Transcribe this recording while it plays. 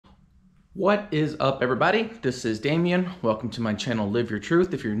What is up, everybody? This is Damien. Welcome to my channel, Live Your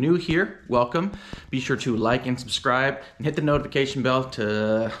Truth. If you're new here, welcome. Be sure to like and subscribe and hit the notification bell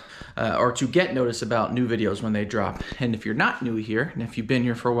to get notice about new videos when they drop. And if you're not new here, and if you've been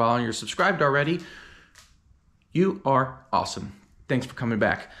here for a while and you're subscribed already, you are awesome. Thanks for coming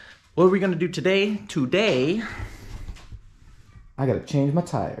back. What are we gonna do today? Today, I gotta change my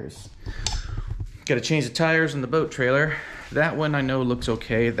tires. Gotta change the tires on the boat trailer. That one I know looks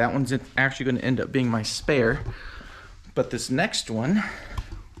okay. That one's actually going to end up being my spare. But this next one,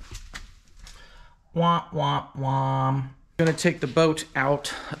 womp, womp, womp. I'm going to take the boat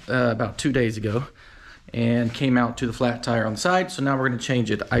out about 2 days ago and came out to the flat tire on the side. So now we're going to change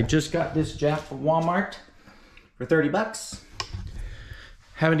it. I just got this jack from Walmart for 30 bucks.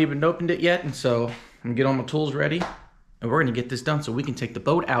 Haven't even opened it yet. And so I'm going to get all my tools ready and we're going to get this done so we can take the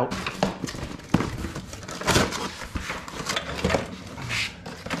boat out.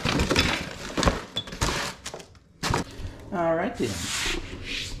 All right then.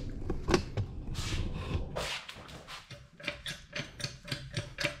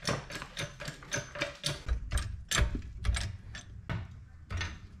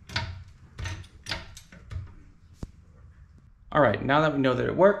 All right, now that we know that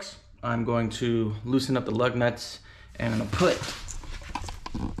it works, I'm going to loosen up the lug nuts and I'm gonna put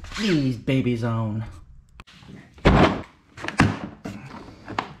these babies on.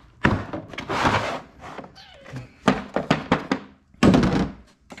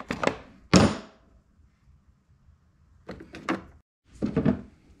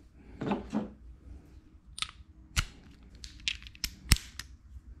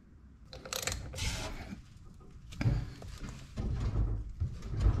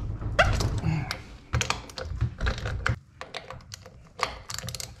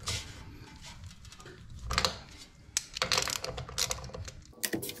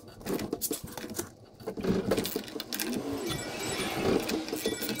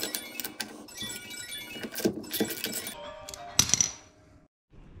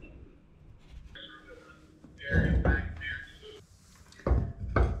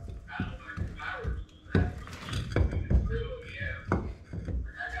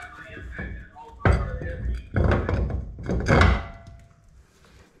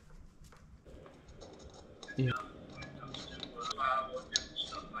 Yeah.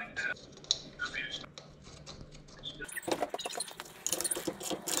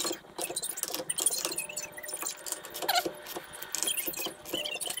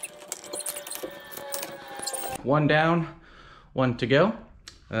 One down, one to go.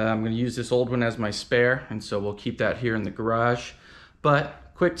 I'm going to use this old one as my spare, and so we'll keep that here in the garage.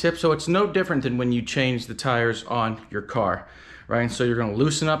 But quick tip, so it's no different than when you change the tires on your car, right? So you're going to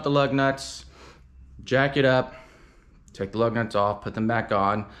loosen up the lug nuts, jack it up, take the lug nuts off, put them back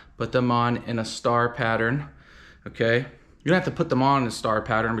on, put them on in a star pattern, okay? You don't have to put them on in a star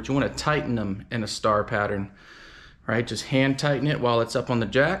pattern, but you want to tighten them in a star pattern, right? Just hand tighten it while it's up on the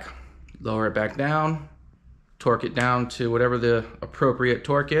jack, lower it back down, torque it down to whatever the appropriate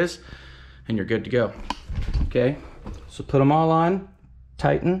torque is, and you're good to go, okay? So put them all on,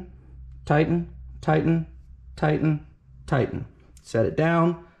 tighten, tighten, tighten, tighten, tighten. Set it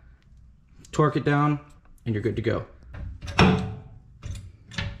down, torque it down, and you're good to go.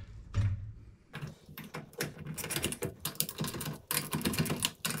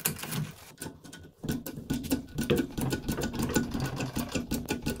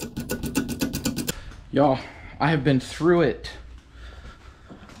 Y'all, I have been through it.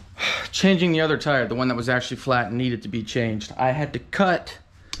 Changing the other tire, the one that was actually flat and needed to be changed. I had to cut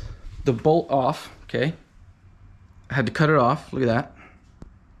the bolt off, okay? I had to cut it off, look at that.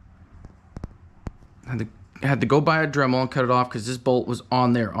 I had to go buy a Dremel and cut it off because this bolt was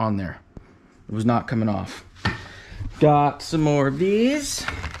on there. It was not coming off. Got some more of these.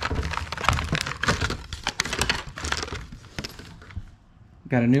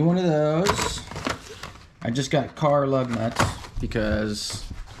 Got a new one of those. I just got car lug nuts because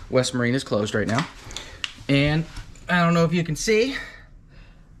West Marine is closed right now. And I don't know if you can see,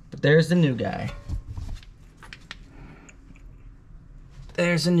 but there's the new guy.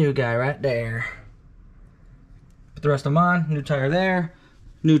 There's the new guy right there. Put the rest of them on. New tire there.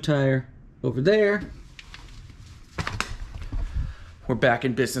 New tire over there. We're back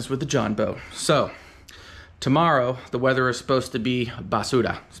in business with the John boat. So, tomorrow, the weather is supposed to be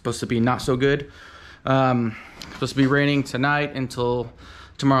basura. It's supposed to be not so good. Supposed to be raining tonight until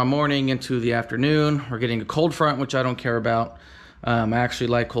tomorrow morning into the afternoon. We're getting a cold front, which I don't care about. I actually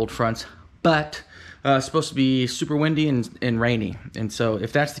like cold fronts, but it's supposed to be super windy and rainy. And so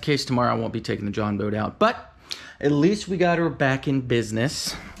if that's the case tomorrow, I won't be taking the John boat out. But at least we got her back in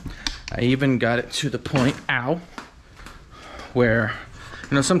business. I even got it to the point, ow, where,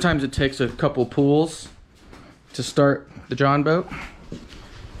 you know, sometimes it takes a couple pulls to start the Jon boat.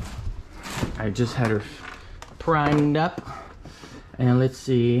 I just had her primed up, and let's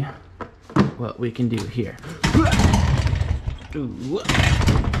see what we can do here. Ooh.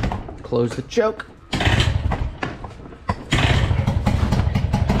 Close the choke.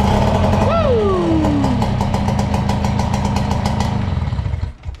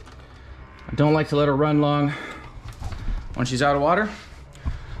 I don't like to let her run long when she's out of water,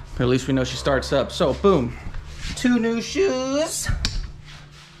 but at least we know she starts up. So boom, 2 new shoes.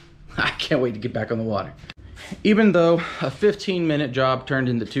 I can't wait to get back on the water. Even though a 15-minute job turned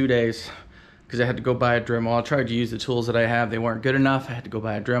into 2 days because I had to go buy a Dremel. I tried to use the tools that I have. They weren't good enough. I had to go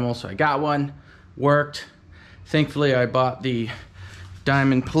buy a Dremel, so I got one. Worked. Thankfully, I bought the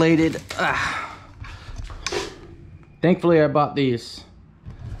diamond plated. Thankfully, I bought these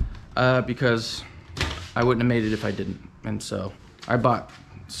because I wouldn't have made it if I didn't. And so I bought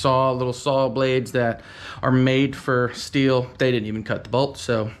little saw blades that are made for steel. They didn't even cut the bolt,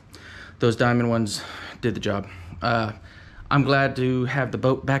 so those diamond ones did the job. I'm glad to have the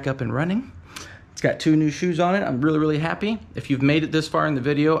boat back up and running. It's got 2 new shoes on it. I'm really, really happy. If you've made it this far in the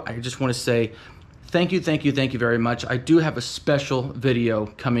video, I just want to say thank you very much. I do have a special video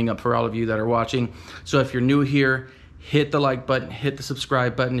coming up for all of you that are watching. So if you're new here, hit the like button, hit the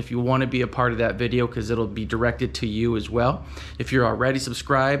subscribe button if you want to be a part of that video, because it'll be directed to you as well. If you're already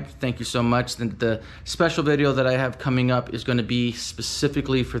subscribed, thank you so much. Then the special video that I have coming up is going to be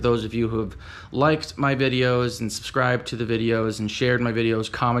specifically for those of you who have liked my videos and subscribed to the videos and shared my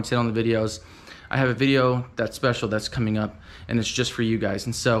videos, commented on the videos. I have a video that's special that's coming up, and it's just for you guys.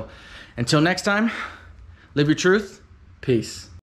 And so until next time, live your truth. Peace.